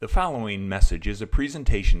The following message is a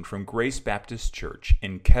presentation from Grace Baptist Church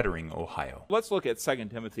in Kettering, Ohio. Let's look at 2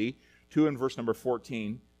 Timothy 2 and verse number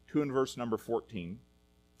 14. 2 and verse number 14.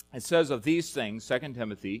 It says, of these things, 2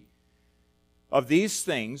 Timothy, of these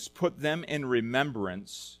things put them in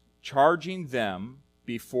remembrance, charging them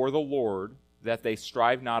before the Lord, that they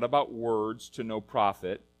strive not about words to no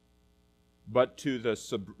profit, but to the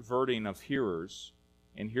subverting of hearers.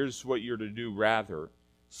 And here's what you're to do rather.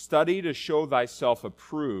 Study to show thyself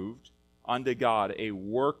approved unto God, a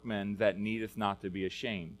workman that needeth not to be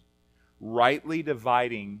ashamed, rightly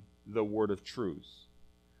dividing the word of truth.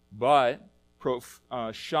 But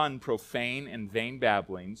shun profane and vain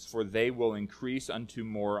babblings, for they will increase unto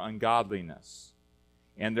more ungodliness.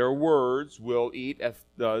 And their words will eat as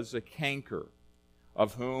does a canker,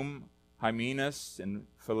 of whom Hymenaeus and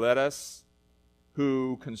Philetus,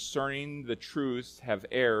 who concerning the truth have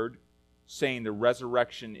erred, saying the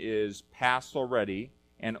resurrection is past already,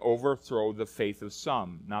 and overthrow the faith of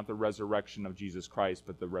some. Not the resurrection of Jesus Christ,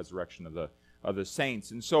 but the resurrection of the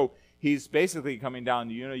saints. And so he's basically coming down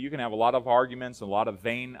to, you can have a lot of arguments, a lot of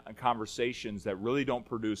vain conversations that really don't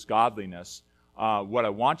produce godliness. What I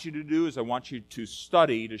want you to do is I want you to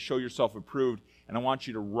study to show yourself approved, and I want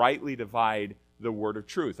you to rightly divide the word of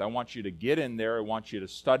truth. I want you to get in there, I want you to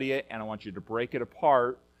study it, and I want you to break it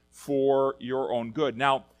apart for your own good.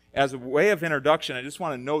 Now, as a way of introduction, I just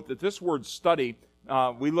want to note that this word study,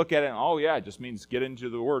 we look at it and, it just means get into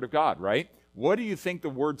the Word of God, right? What do you think the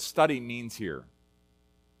word study means here?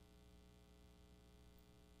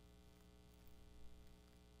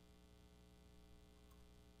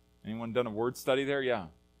 Anyone done a word study there? Yeah.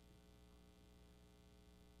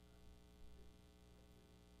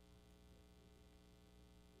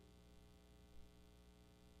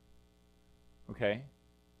 Okay.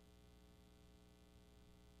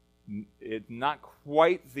 It's not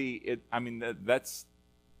quite that's,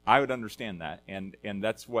 I would understand that, and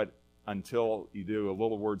that's what, until you do a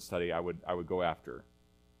little word study, I would go after.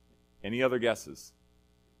 Any other guesses?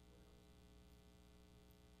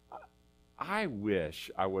 I wish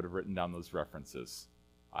I would have written down those references.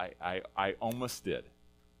 I almost did.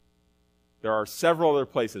 There are several other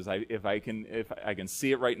places. If I can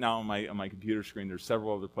see it right now on my computer screen, there's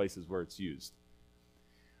several other places where it's used.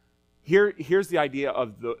 Here's the idea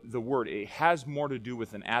of the word. It has more to do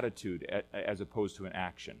with an attitude as opposed to an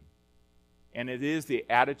action. And it is the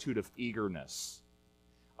attitude of eagerness.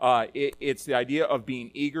 It's the idea of being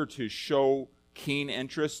eager to show keen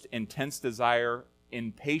interest, intense desire,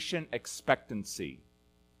 impatient expectancy.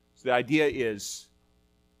 So the idea is,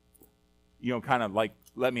 kind of like,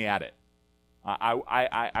 let me at it.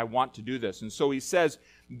 I want to do this. And so he says,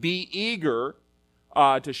 be eager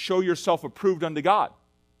to show yourself approved unto God.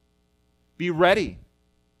 Be ready.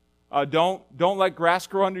 Don't let grass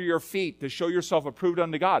grow under your feet to show yourself approved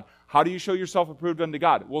unto God. How do you show yourself approved unto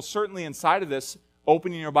God? Well, certainly inside of this,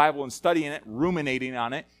 opening your Bible and studying it, ruminating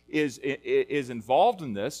on it, is involved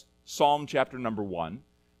in this. Psalm chapter number 1.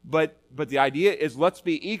 But the idea is, let's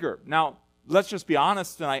be eager. Now, let's just be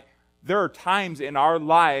honest tonight. There are times in our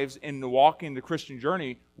lives, in walking the Christian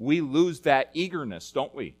journey, we lose that eagerness,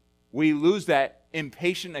 don't we? We lose that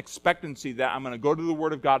impatient expectancy that I'm going to go to the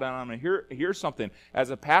Word of God and I'm going to hear something. As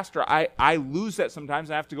a pastor, I lose that sometimes.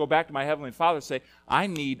 I have to go back to my Heavenly Father and say, I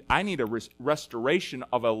need a restoration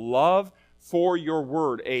of a love for your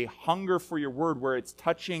Word, a hunger for your Word where it's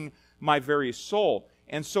touching my very soul.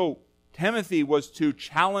 And so Timothy was to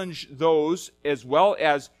challenge those as well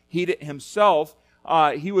as he did himself.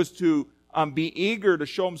 He was to be eager to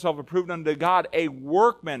show himself approved unto God, a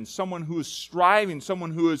workman, someone who is striving,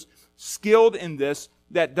 someone who is skilled in this,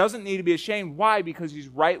 that doesn't need to be ashamed. Why? Because he's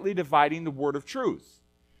rightly dividing the word of truth.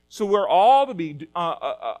 So we're all to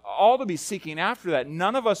be seeking after that.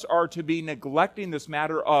 None of us are to be neglecting this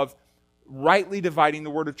matter of rightly dividing the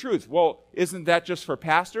word of truth. Well, isn't that just for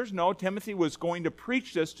pastors? No, Timothy was going to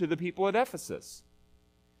preach this to the people at Ephesus.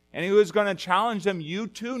 And he was going to challenge them, you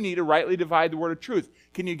too need to rightly divide the word of truth.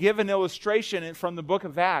 Can you give an illustration from the book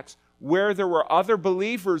of Acts where there were other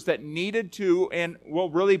believers that needed to, and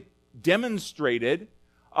really demonstrated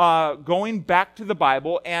going back to the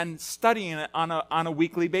Bible and studying it on a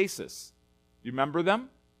weekly basis? Do you remember them?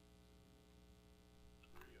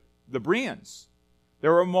 The Bereans. They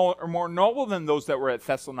were more noble than those that were at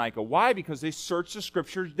Thessalonica. Why? Because they searched the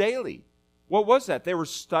Scriptures daily. What was that? They were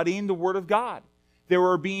studying the Word of God. They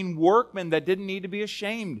were being workmen that didn't need to be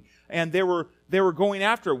ashamed. And they were going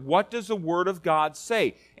after, what does the Word of God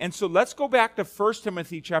say? And so let's go back to 1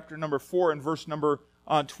 Timothy chapter number 4 and verse number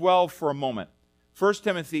 12 for a moment. 1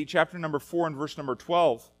 Timothy chapter number 4 and verse number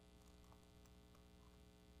 12.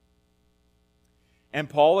 And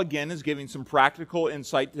Paul, again, is giving some practical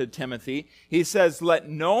insight to Timothy. He says, let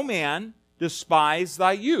no man despise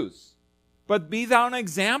thy youth, but be thou an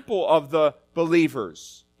example of the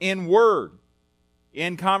believers in word,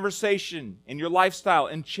 in conversation, in your lifestyle,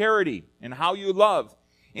 in charity, in how you love,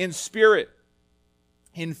 in spirit,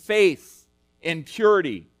 in faith, in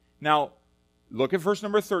purity. Now, look at verse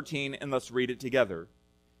number 13 and let's read it together.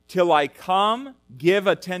 Till I come, give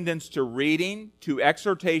attendance to reading, to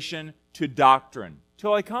exhortation, to doctrine.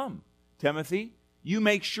 Till I come. Timothy, you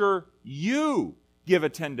make sure you give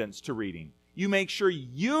attendance to reading. You make sure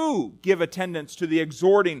you give attendance to the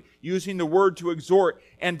exhorting, using the word to exhort,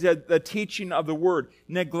 and to the teaching of the word.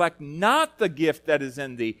 Neglect not the gift that is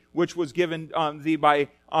in thee, which was given thee by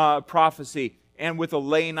prophecy, and with the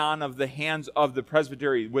laying on of the hands of the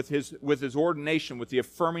presbytery, with his ordination, with the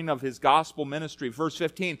affirming of his gospel ministry. Verse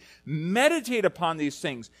 15, meditate upon these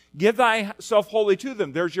things. Give thyself wholly to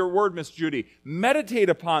them. There's your word, Miss Judy. Meditate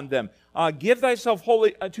upon them. Give thyself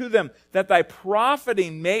wholly to them, that thy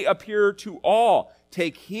profiting may appear to all.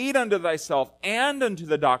 Take heed unto thyself and unto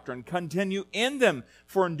the doctrine. Continue in them,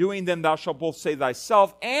 for in doing them thou shalt both save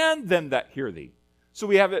thyself and them that hear thee. So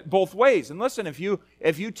we have it both ways. And listen, if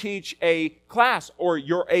you teach a class, or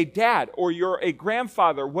you're a dad, or you're a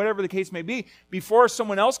grandfather, whatever the case may be, before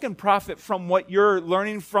someone else can profit from what you're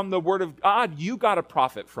learning from the Word of God, you got to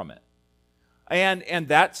profit from it. And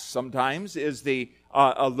that sometimes is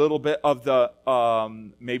a little bit of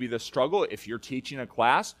the maybe the struggle. If you're teaching a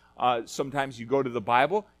class, sometimes you go to the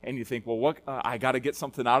Bible and you think, well, what I got to get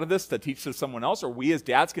something out of this to teach to someone else, or we as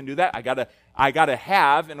dads can do that. I got to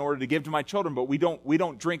have in order to give to my children, but we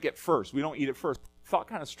don't drink it first. We don't eat it first. Thought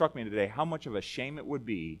kind of struck me today how much of a shame it would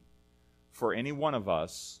be for any one of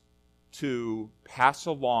us to pass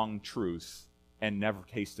along truth and never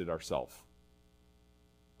taste it ourselves.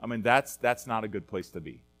 I mean, that's not a good place to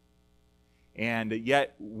be. And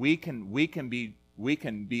yet we can be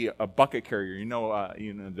a bucket carrier. You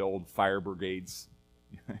know the old fire brigades.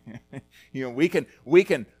 We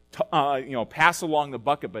can pass along the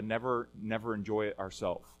bucket, but never enjoy it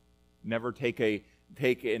ourselves. Never take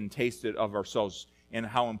and taste it of ourselves. And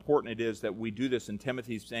how important it is that we do this. And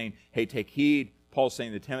Timothy's saying, "Hey, take heed." Paul's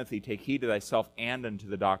saying to Timothy, "Take heed to thyself and unto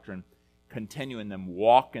the doctrine. Continue in them,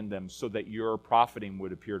 walk in them, so that your profiting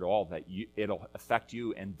would appear to all. That it'll affect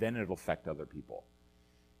you, and then it'll affect other people."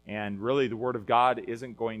 And really, the Word of God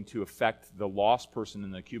isn't going to affect the lost person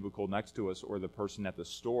in the cubicle next to us or the person at the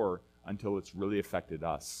store until it's really affected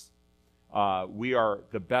us. We are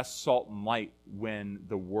the best salt and light when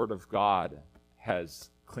the Word of God has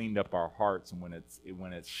cleaned up our hearts, and when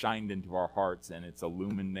it's shined into our hearts and it's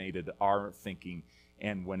illuminated our thinking,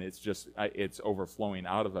 and when it's overflowing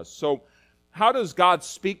out of us. So, how does God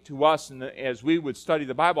speak to us? And as we would study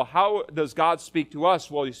the Bible, how does God speak to us?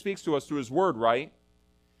 Well, He speaks to us through His Word, right?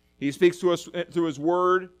 He speaks to us through His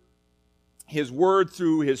Word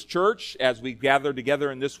through His church as we gather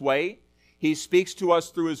together in this way. He speaks to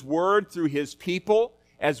us through His Word, through His people,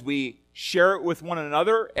 as we share it with one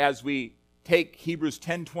another, as we take Hebrews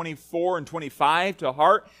 10:24 and 25 to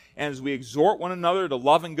heart, and as we exhort one another to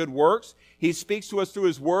love and good works. He speaks to us through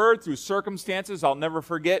His Word, through circumstances. I'll never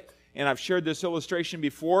forget, and I've shared this illustration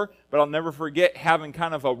before, but I'll never forget having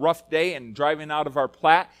kind of a rough day and driving out of our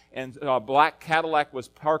Platte, and a black Cadillac was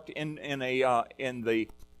parked in the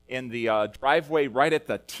driveway right at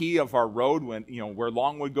the T of our road, when where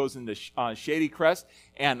Longwood goes into Shady Crest,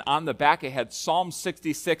 and on the back it had Psalm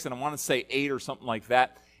 66, and I want to say 8 or something like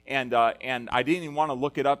that. And I didn't even want to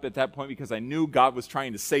look it up at that point because I knew God was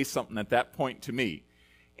trying to say something at that point to me.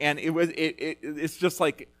 And it's just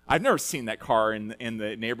like, I've never seen that car in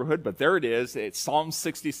the neighborhood, but there it is. It's Psalm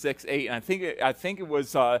 66:8, and I think it was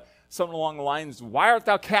something along the lines, "Why art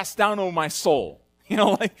thou cast down, O my soul?"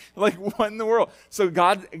 Like what in the world? So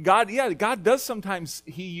God does sometimes.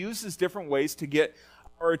 He uses different ways to get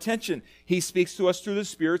our attention. He speaks to us through the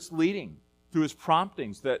Spirit's leading, through His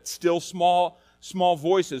promptings, that still small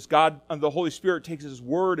voices. God, the Holy Spirit, takes His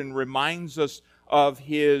Word and reminds us of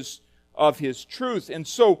His truth. And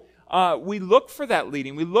so we look for that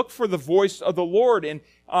leading. We look for the voice of the Lord. In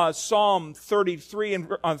Psalm 33 and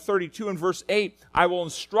 32 and verse 8, "I will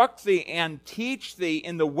instruct thee and teach thee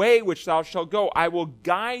in the way which thou shalt go. I will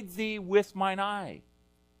guide thee with mine eye."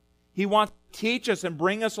 He wants to teach us and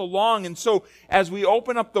bring us along. And so as we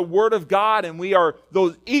open up the Word of God, and we are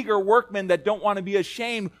those eager workmen that don't want to be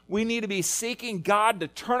ashamed, we need to be seeking God to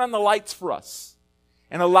turn on the lights for us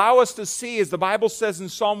and allow us to see, as the Bible says in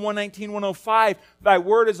Psalm 119, 105, "Thy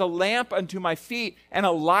word is a lamp unto my feet and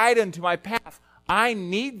a light unto my path." I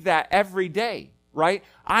need that every day, right?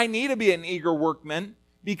 I need to be an eager workman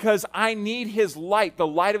because I need His light, the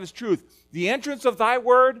light of His truth. The entrance of thy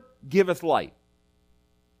word giveth light.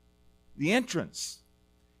 The entrance.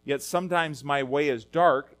 Yet sometimes my way is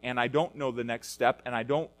dark, and I don't know the next step, and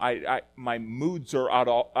my moods are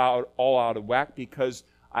all out of whack because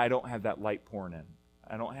I don't have that light pouring in.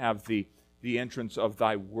 I don't have the entrance of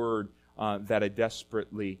thy word that I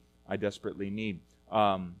desperately need.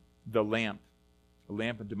 The lamp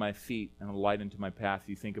unto my feet and a light unto my path.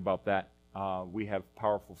 You think about that. We have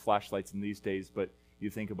powerful flashlights in these days, but you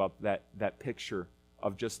think about that picture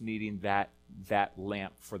of just needing that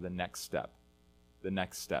lamp for the next step, and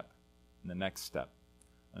the next step.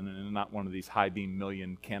 And not one of these high beam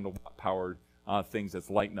million candle powered things that's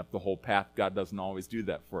lighting up the whole path. God doesn't always do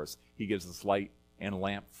that for us. He gives us light and a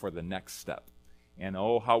lamp for the next step. And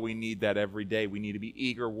oh, how we need that every day. We need to be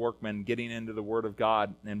eager workmen, getting into the Word of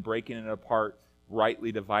God and breaking it apart,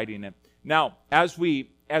 rightly dividing it. Now, as we've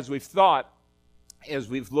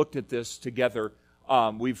looked at this together,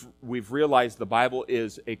 we've realized the Bible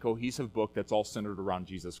is a cohesive book that's all centered around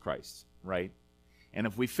Jesus Christ, right? And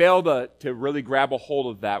if we fail to really grab a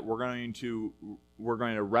hold of that, we're going to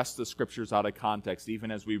wrest the Scriptures out of context,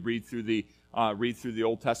 even as we read through the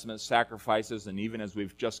Old Testament sacrifices, and even as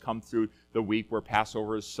we've just come through the week where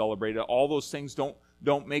Passover is celebrated. All those things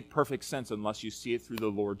don't make perfect sense unless you see it through the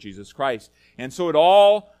Lord Jesus Christ. And so it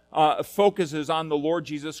all focuses on the Lord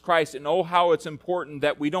Jesus Christ. And oh, how it's important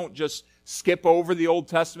that we don't just skip over the Old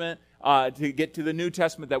Testament to get to the New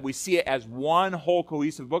Testament, that we see it as one whole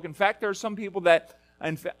cohesive book. In fact, there are some people that,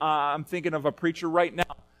 I'm thinking of a preacher right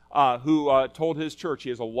now who told his church, he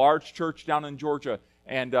has a large church down in Georgia,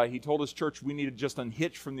 and he told his church we need to just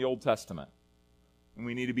unhitch from the Old Testament. And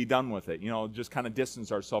we need to be done with it, just kind of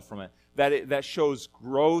distance ourselves from it. That shows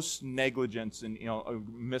gross negligence and a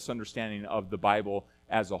misunderstanding of the Bible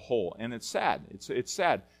as a whole, and it's sad. It's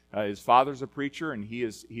sad. His father's a preacher, and he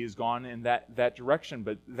has gone in that direction.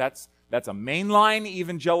 But that's a mainline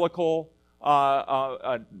evangelical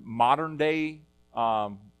modern day,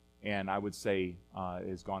 and I would say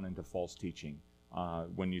has gone into false teaching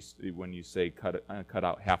when you say cut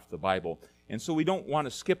out half the Bible. And so we don't want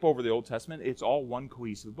to skip over the Old Testament. It's all one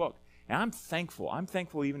cohesive book. And I'm thankful. I'm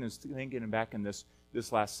thankful even as thinking back in this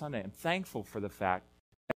last Sunday. I'm thankful for the fact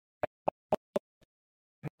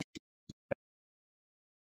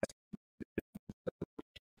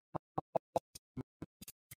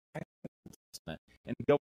and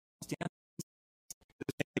go stand.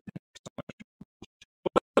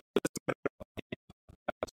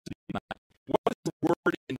 What does the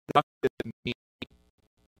word inductive mean?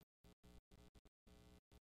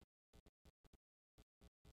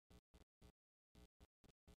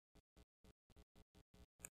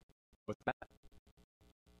 What's that?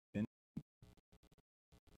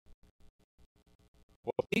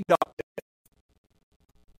 Well, deductive.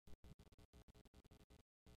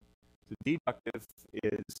 The deductive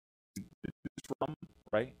is from,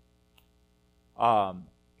 right?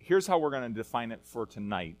 Here's how we're going to define it for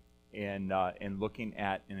tonight. And looking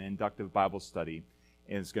at an inductive Bible study,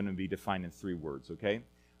 is going to be defined in 3 words, okay?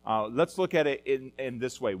 Let's look at it in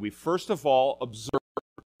this way. We first of all observe.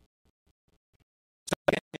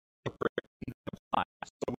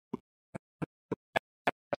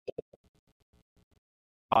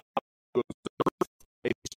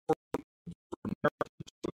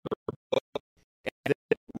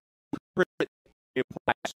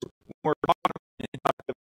 We're talking about an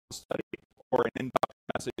inductive study or an inductive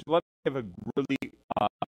message. Let's give a really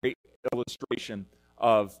great illustration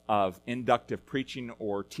of inductive preaching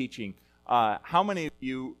or teaching. How many of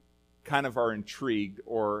you kind of are intrigued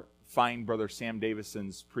or find Brother Sam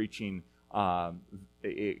Davison's preaching,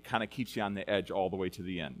 it kind of keeps you on the edge all the way to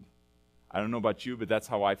the end? I don't know about you, but that's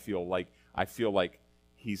how I feel. I feel like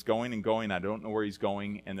he's going and going. I don't know where he's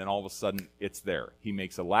going, and then all of a sudden, it's there. He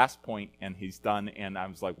makes a last point, and he's done, and I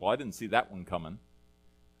was like, well, I didn't see that one coming.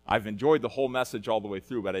 I've enjoyed the whole message all the way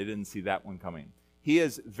through, but I didn't see that one coming. He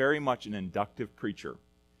is very much an inductive preacher,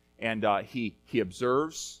 and he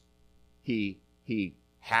observes, he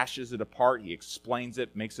hashes it apart, he explains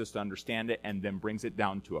it, makes us to understand it, and then brings it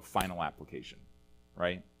down to a final application,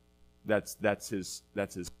 right? That's his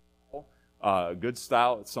good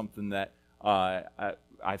style. It's something that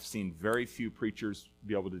I've seen very few preachers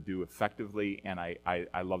be able to do effectively, and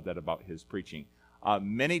I love that about his preaching.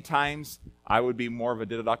 Many times, I would be more of a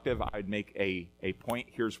deductive. I'd make a point.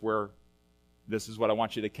 This is what I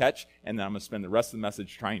want you to catch, and then I'm going to spend the rest of the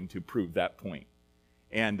message trying to prove that point.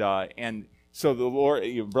 And so the Lord,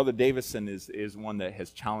 Brother Davison is one that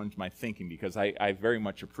has challenged my thinking, because I very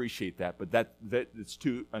much appreciate that. But that it's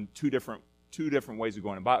two different ways of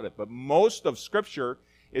going about it. But most of Scripture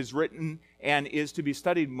is written and is to be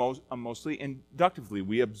studied mostly inductively.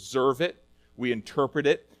 We observe it, we interpret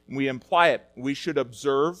it, and we apply it. We should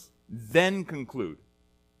observe, then conclude.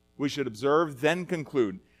 We should observe, then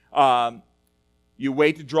conclude. You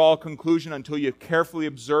wait to draw a conclusion until you carefully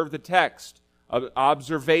observe the text.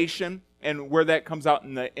 Observation, and where that comes out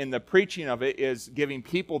in the preaching of it, is giving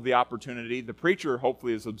people the opportunity. The preacher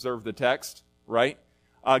hopefully has observed the text, right?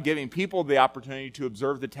 Giving people the opportunity to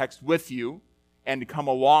observe the text with you and to come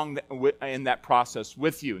along in that process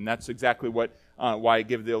with you. And that's exactly why I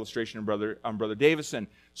give the illustration of Brother Davison.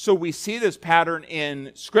 So we see this pattern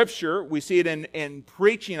in Scripture. We see it in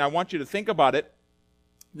preaching. I want you to think about it.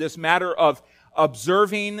 This matter of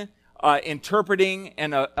observing, interpreting,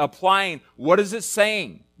 and applying. What is it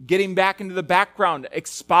saying? Getting back into the background,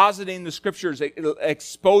 expositing the Scriptures,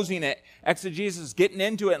 exposing it, exegesis, getting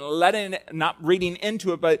into it and letting it, not reading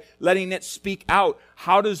into it, but letting it speak out.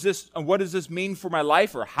 What does this mean for my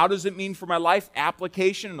life? Or how does it mean for my life?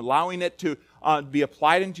 Application, allowing it to be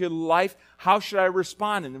applied into life. How should I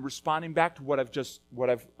respond? And then responding back to what I've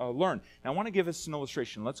learned. Now I want to give us an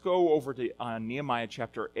illustration. Let's go over to Nehemiah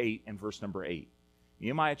chapter 8 and verse number 8.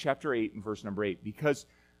 Nehemiah chapter 8 and verse number 8, because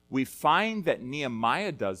we find that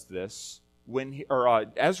Nehemiah does this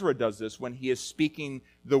Ezra does this when he is speaking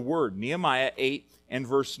the word. Nehemiah 8 and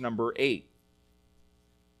verse number 8.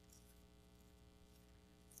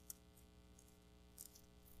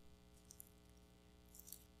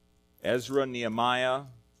 Ezra, Nehemiah.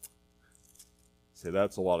 Say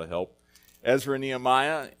that's a lot of help. Ezra,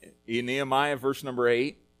 Nehemiah, verse number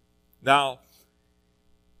 8. Now,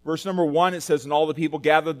 verse number 1, it says, "And all the people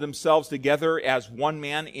gathered themselves together as one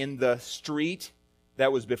man in the street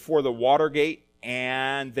that was before the water gate,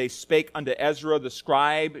 and they spake unto Ezra the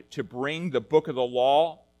scribe to bring the book of the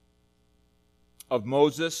law of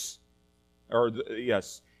Moses,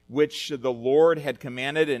 which the Lord had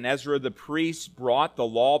commanded. And Ezra the priest brought the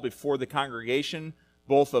law before the congregation,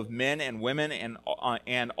 both of men and women,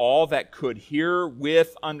 and all that could hear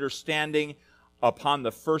with understanding, upon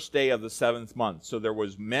the first day of the 7th month." So there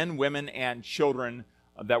was men, women, and children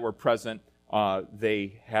that were present.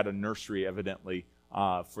 They had a nursery, evidently,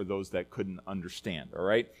 for those that couldn't understand. All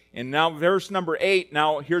right? And now verse number 8,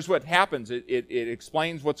 now here's what happens. It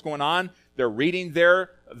explains what's going on. They're reading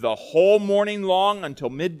there the whole morning long until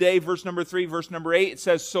midday. Verse number 3, verse number 8, it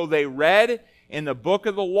says, "So they read in the book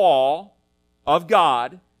of the law of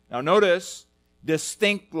God," now notice,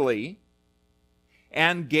 "distinctly,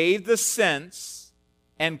 and gave the sense,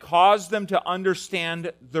 and caused them to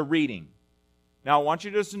understand the reading." Now I want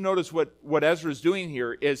you just to notice what Ezra is doing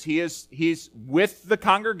here is he's with the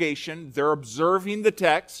congregation. They're observing the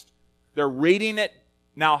text. They're reading it.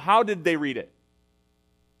 Now how did they read it?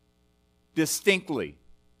 Distinctly.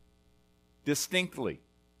 Distinctly.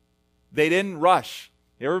 They didn't rush.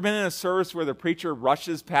 You ever been in a service where the preacher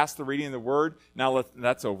rushes past the reading of the word? Now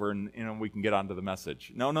that's over, and we can get on to the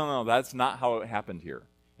message. No. That's not how it happened here.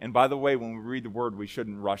 And by the way, when we read the word, we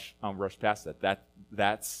shouldn't rush past it.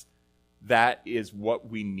 That is what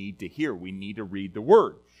we need to hear. We need to read the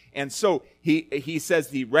word. And so he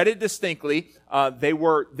says he read it distinctly. They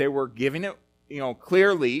were giving it,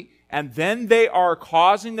 clearly, and then they are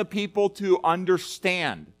causing the people to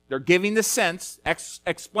understand. They're giving the sense,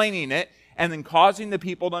 explaining it, and then causing the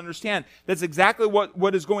people to understand. That's exactly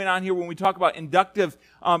what is going on here when we talk about inductive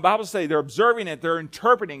Bible study. They're observing it, they're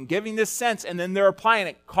interpreting, giving this sense, and then they're applying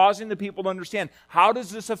it, causing the people to understand. How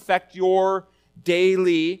does this affect your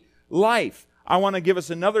daily life? I want to give us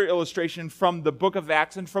another illustration from the book of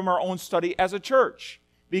Acts and from our own study as a church,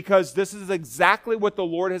 because this is exactly what the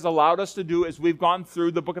Lord has allowed us to do as we've gone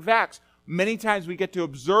through the book of Acts. Many times we get to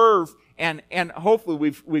observe, and hopefully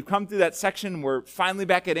we've come through that section. We're finally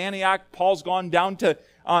back at Antioch. Paul's gone down to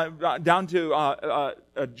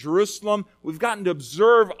Jerusalem. We've gotten to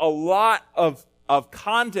observe a lot of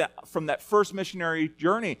content from that first missionary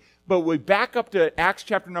journey. But we back up to Acts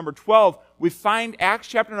chapter number 12. We find Acts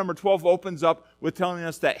chapter number 12 opens up with telling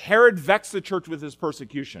us that Herod vexed the church with his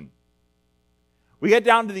persecution. We get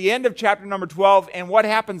down to the end of chapter number 12, and what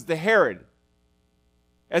happens to Herod?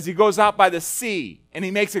 As he goes out by the sea, and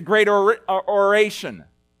he makes a great oration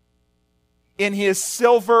in his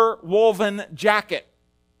silver woven jacket,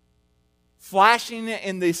 flashing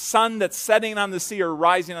in the sun that's setting on the sea or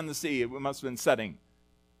rising on the sea. It must have been setting.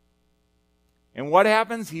 And what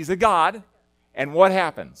happens? He's a god. And what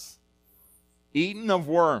happens? Eaten of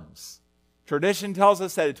worms. Tradition tells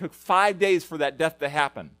us that it took 5 days for that death to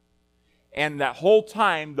happen. And that whole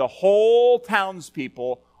time, the whole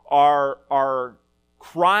townspeople are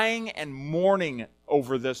crying and mourning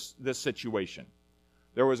over this situation.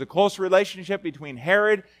 There was a close relationship between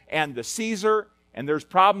Herod and the Caesar, and there's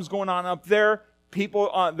problems going on up there.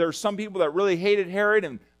 There's some people that really hated Herod,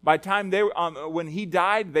 and By the time when he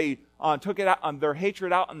died, they took it out, their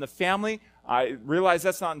hatred out on the family. I realize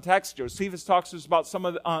that's not in text. Josephus talks to us about some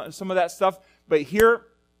of that stuff. But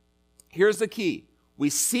here's the key. We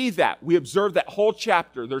see that. We observe that whole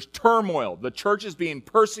chapter. There's turmoil. The church is being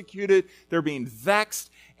persecuted. They're being vexed.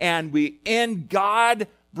 And God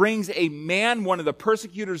brings a man, one of the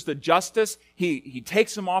persecutors, to justice. He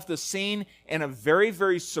takes him off the scene in a very,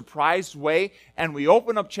 very surprised way. And we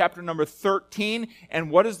open up chapter number 13. And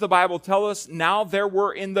what does the Bible tell us? Now there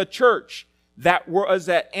were in the church that was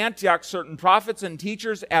at Antioch certain prophets and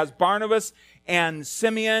teachers, as Barnabas and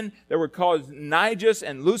Simeon, that were called Nigus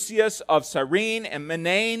and Lucius of Cyrene and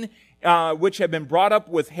Manaen, which had been brought up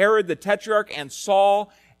with Herod the Tetrarch and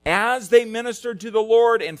Saul. As they ministered to the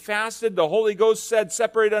Lord and fasted, the Holy Ghost said,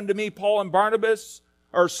 "Separate unto me Paul and Barnabas,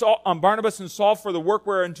 or Barnabas and Saul, for the work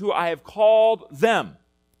whereunto I have called them."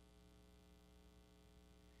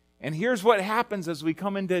 And here's what happens as we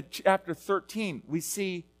come into chapter 13. We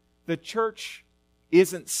see the church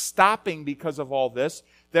isn't stopping because of all this.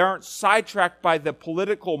 They aren't sidetracked by the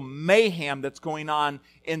political mayhem that's going on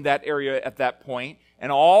in that area at that point, and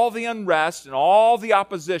all the unrest and all the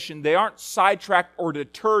opposition. They aren't sidetracked or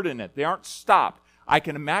deterred in it. They aren't stopped. I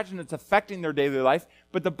can imagine it's affecting their daily life,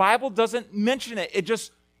 but the Bible doesn't mention it.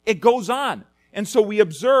 It goes on. And so we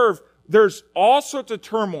observe there's all sorts of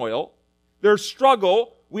turmoil. There's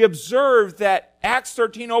struggle. We observe that Acts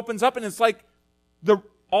 13 opens up, and it's like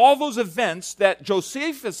all those events that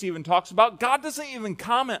Josephus even talks about, God doesn't even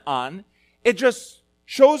comment on. It just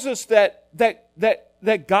shows us that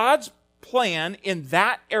God's plan in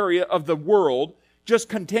that area of the world just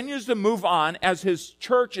continues to move on as his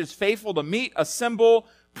church is faithful to meet, assemble,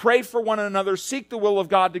 pray for one another, seek the will of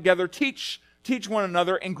God together, teach one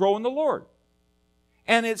another, and grow in the Lord.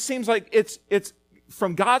 And it seems like it's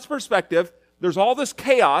from God's perspective, there's all this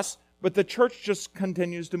chaos, but the church just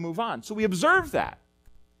continues to move on. So we observe that.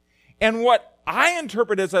 And what I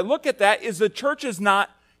interpret as I look at that is the church is not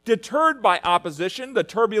deterred by opposition, the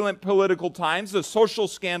turbulent political times, the social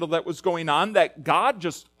scandal that was going on, that God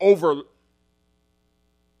just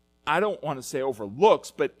I don't want to say overlooks,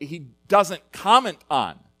 but he doesn't comment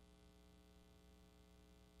on.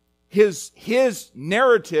 His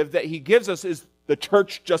narrative that he gives us is the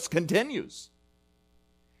church just continues.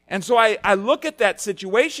 And so I look at that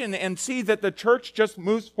situation and see that the church just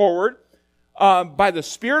moves forward by the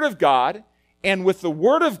Spirit of God and with the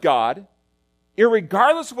Word of God,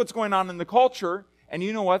 irregardless of what's going on in the culture. And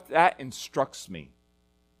you know what? That instructs me.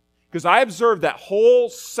 Because I observe that whole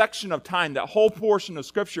section of time, that whole portion of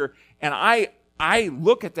Scripture, and I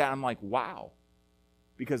look at that and I'm like, wow.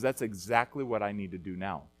 Because that's exactly what I need to do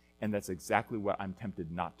now. And that's exactly what I'm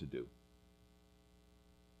tempted not to do.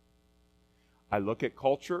 I look at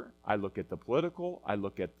culture, I look at the political, I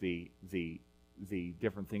look at the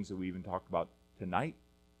different things that we even talked about tonight,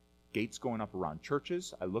 gates going up around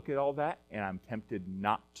churches. I look at all that, and I'm tempted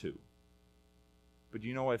not to. But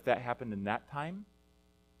you know, if that happened in that time,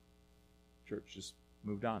 church just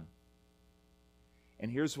moved on. And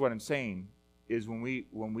here's what I'm saying, is when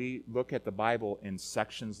we look at the Bible in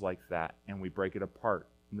sections like that, and we break it apart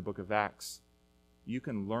in the book of Acts, you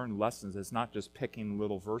can learn lessons. It's not just picking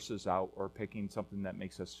little verses out or picking something that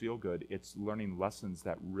makes us feel good. It's learning lessons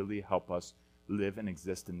that really help us live and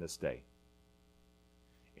exist in this day.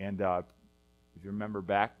 And if you remember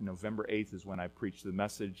back, November 8th is when I preached the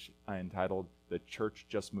message entitled, "The Church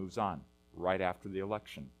Just Moves On," right after the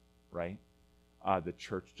election, right? The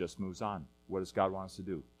church just moves on. What does God want us to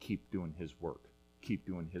do? Keep doing his work. Keep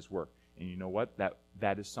doing his work. And you know what?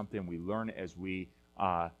 That is something we learn as we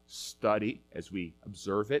study, as we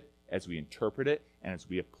observe it, as we interpret it, and as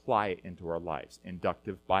we apply it into our lives.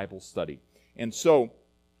 Inductive Bible study. And so,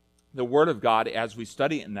 the Word of God, as we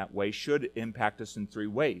study it in that way, should impact us in three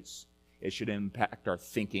ways. It should impact our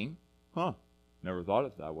thinking. Never thought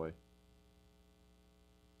it that way.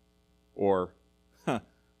 Or,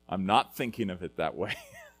 I'm not thinking of it that way.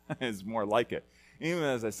 It's more like it. Even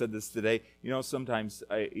as I said this today, sometimes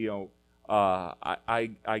I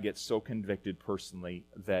get so convicted personally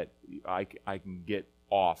that I can get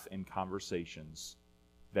off in conversations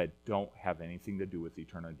that don't have anything to do with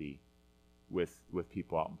eternity with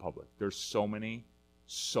people out in public. There's so many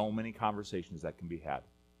conversations that can be had.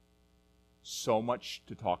 So much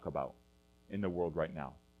to talk about in the world right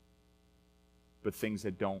now. But things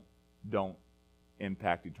that don't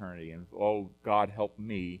impact eternity. And God help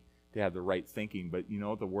me to have the right thinking. But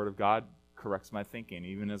the Word of God corrects my thinking.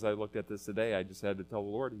 Even as I looked at this today, I just had to tell the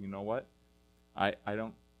Lord, you know what?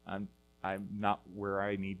 I'm not where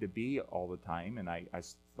I need to be all the time, and I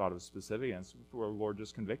thought of specific, and where the Lord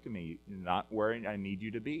just convicted me. You're not where I need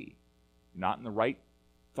you to be. You're not in the right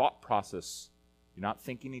thought process. You're not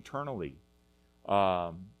thinking eternally.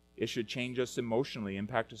 It should change us emotionally,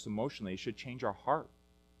 impact us emotionally. It should change our heart.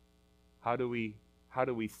 How do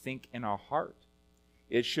we think in our heart?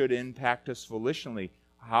 It should impact us volitionally.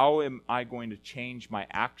 How am I going to change my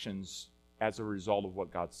actions as a result of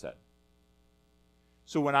what God said?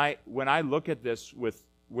 So when I look at this with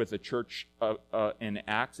the church in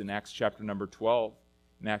Acts chapter number 12,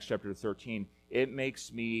 in Acts chapter 13, it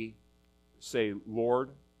makes me say,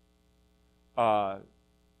 Lord,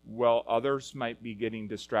 well, others might be getting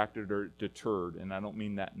distracted or deterred, and I don't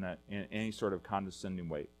mean that in any sort of condescending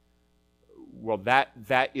way. Well,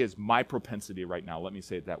 that is my propensity right now. Let me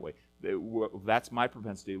say it that way. That's my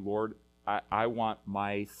propensity. Lord, I want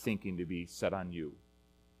my thinking to be set on you.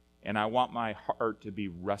 And I want my heart to be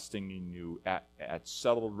resting in you, at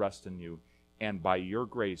settled rest in you. And by your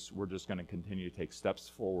grace, we're just going to continue to take steps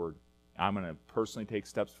forward. I'm going to personally take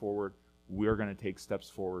steps forward. We're going to take steps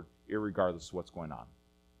forward, irregardless of what's going on.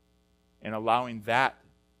 And allowing that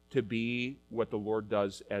to be what the Lord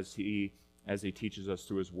does as He teaches us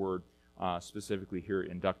through His Word, specifically here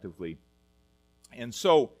inductively. And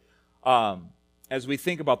so, as we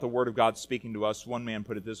think about the Word of God speaking to us, one man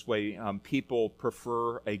put it this way, people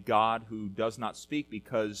prefer a God who does not speak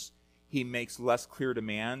because He makes less clear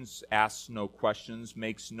demands, asks no questions,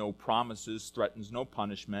 makes no promises, threatens no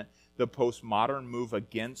punishment. The postmodern move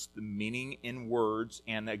against the meaning in words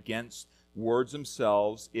and against words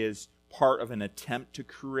themselves is part of an attempt to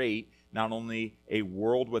create not only a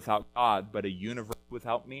world without God, but a universe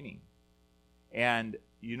without meaning. And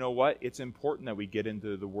you know what? It's important that we get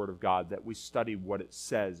into the Word of God, that we study what it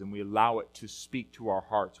says, and we allow it to speak to our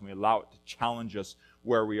hearts, and we allow it to challenge us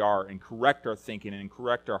where we are, and correct our thinking, and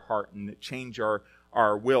correct our heart, and change our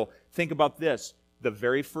will. Think about this. The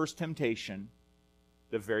very first temptation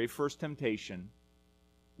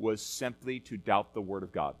was simply to doubt the Word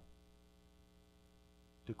of God,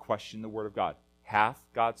 to question the Word of God. Hath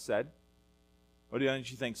God said? What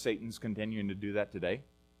don't you think Satan's continuing to do that today?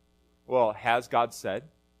 Well, has God said?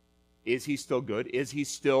 Is He still good? Is He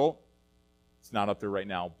still, it's not up there right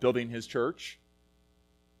now, building His church?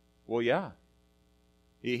 Well, yeah.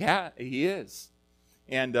 He is.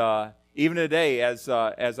 And even today, as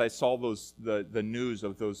I saw the news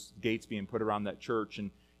of those gates being put around that church, and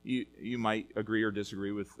you might agree or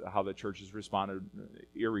disagree with how the church has responded,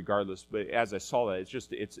 irregardless, but as I saw that,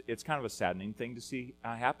 it's kind of a saddening thing to see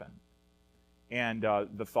happen. And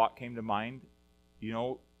the thought came to mind, you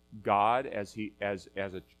know, God, as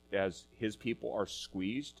His people are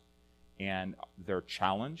squeezed and they're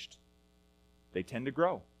challenged, they tend to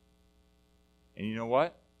grow. And you know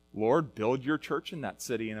what? Lord, build your church in that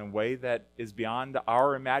city in a way that is beyond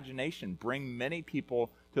our imagination. Bring many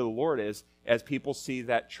people to the Lord as people see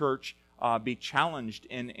that church be challenged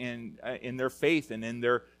in their faith and in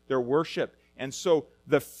their worship. And so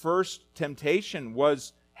the first temptation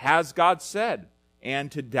was, has God said?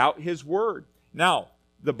 And to doubt His Word. Now,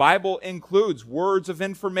 the Bible includes words of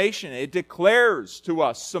information. It declares to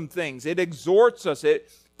us some things. It exhorts us.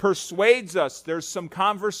 It persuades us. There's some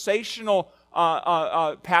conversational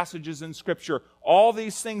passages in Scripture. All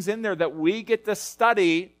these things in there that we get to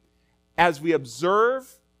study as we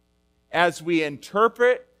observe, as we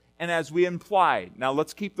interpret, and as we imply. Now,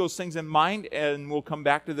 let's keep those things in mind, and we'll come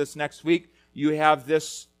back to this next week. You have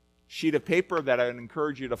this sheet of paper that I would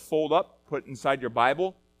encourage you to fold up, put inside your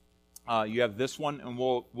Bible. You have this one, and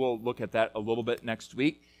we'll look at that a little bit next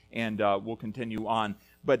week, and we'll continue on.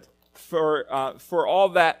 But for all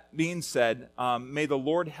that being said, may the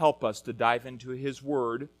Lord help us to dive into His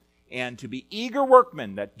Word and to be eager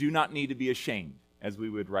workmen that do not need to be ashamed, as we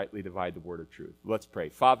would rightly divide the word of truth. Let's pray.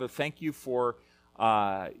 Father, thank you for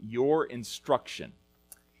your instruction,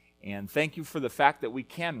 and thank you for the fact that we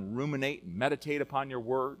can ruminate and meditate upon your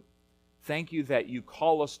Word. Thank you that you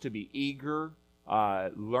call us to be eager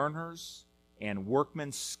learners and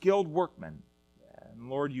workmen, skilled workmen. And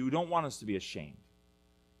Lord, you don't want us to be ashamed.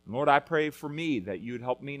 And Lord, I pray for me that you'd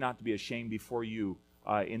help me not to be ashamed before you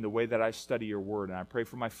in the way that I study your Word. And I pray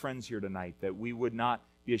for my friends here tonight that we would not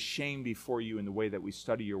be ashamed before you in the way that we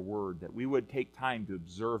study your Word, that we would take time to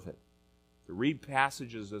observe it, to read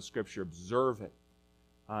passages of Scripture, observe it,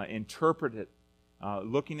 interpret it,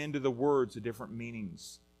 looking into the words, the different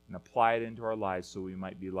meanings, and apply it into our lives so we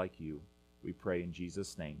might be like you. We pray in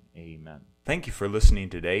Jesus' name. Amen. Thank you for listening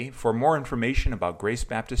today. For more information about Grace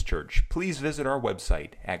Baptist Church, please visit our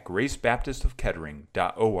website at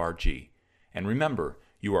gracebaptistofkettering.org. And remember,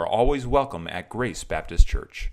 you are always welcome at Grace Baptist Church.